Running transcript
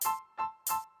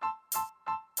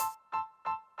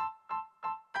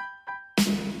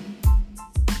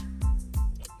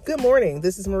Good morning.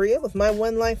 This is Maria with my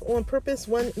One Life on Purpose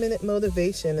 1 Minute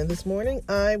Motivation. And this morning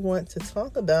I want to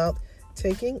talk about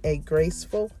taking a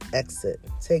graceful exit.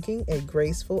 Taking a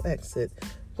graceful exit.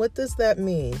 What does that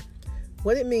mean?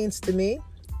 What it means to me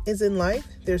is in life,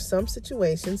 there's some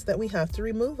situations that we have to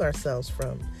remove ourselves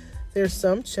from. There's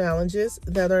some challenges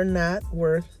that are not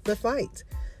worth the fight.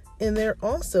 And there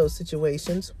are also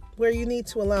situations where you need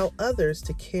to allow others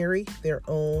to carry their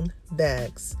own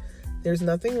bags. There's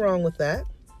nothing wrong with that.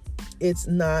 It's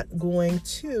not going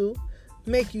to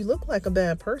make you look like a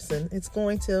bad person. It's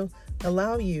going to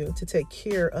allow you to take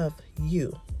care of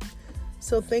you.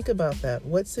 So think about that.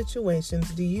 What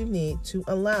situations do you need to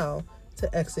allow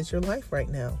to exit your life right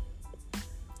now?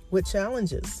 What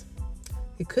challenges?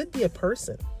 It could be a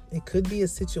person. It could be a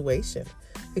situation.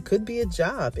 It could be a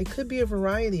job. It could be a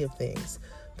variety of things.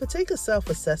 But take a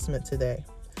self-assessment today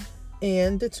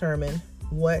and determine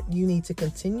what you need to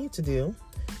continue to do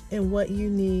and what you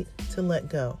need to let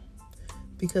go.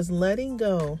 Because letting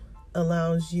go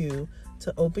allows you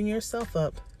to open yourself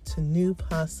up to new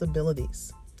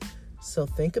possibilities. So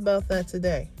think about that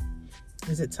today.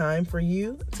 Is it time for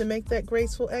you to make that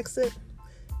graceful exit?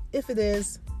 If it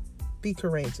is, be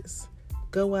courageous.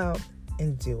 Go out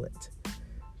and do it.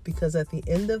 Because at the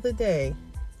end of the day,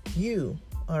 you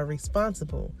are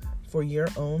responsible for your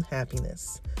own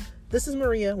happiness. This is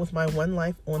Maria with my One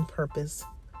Life on Purpose.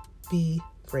 Be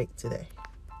great today.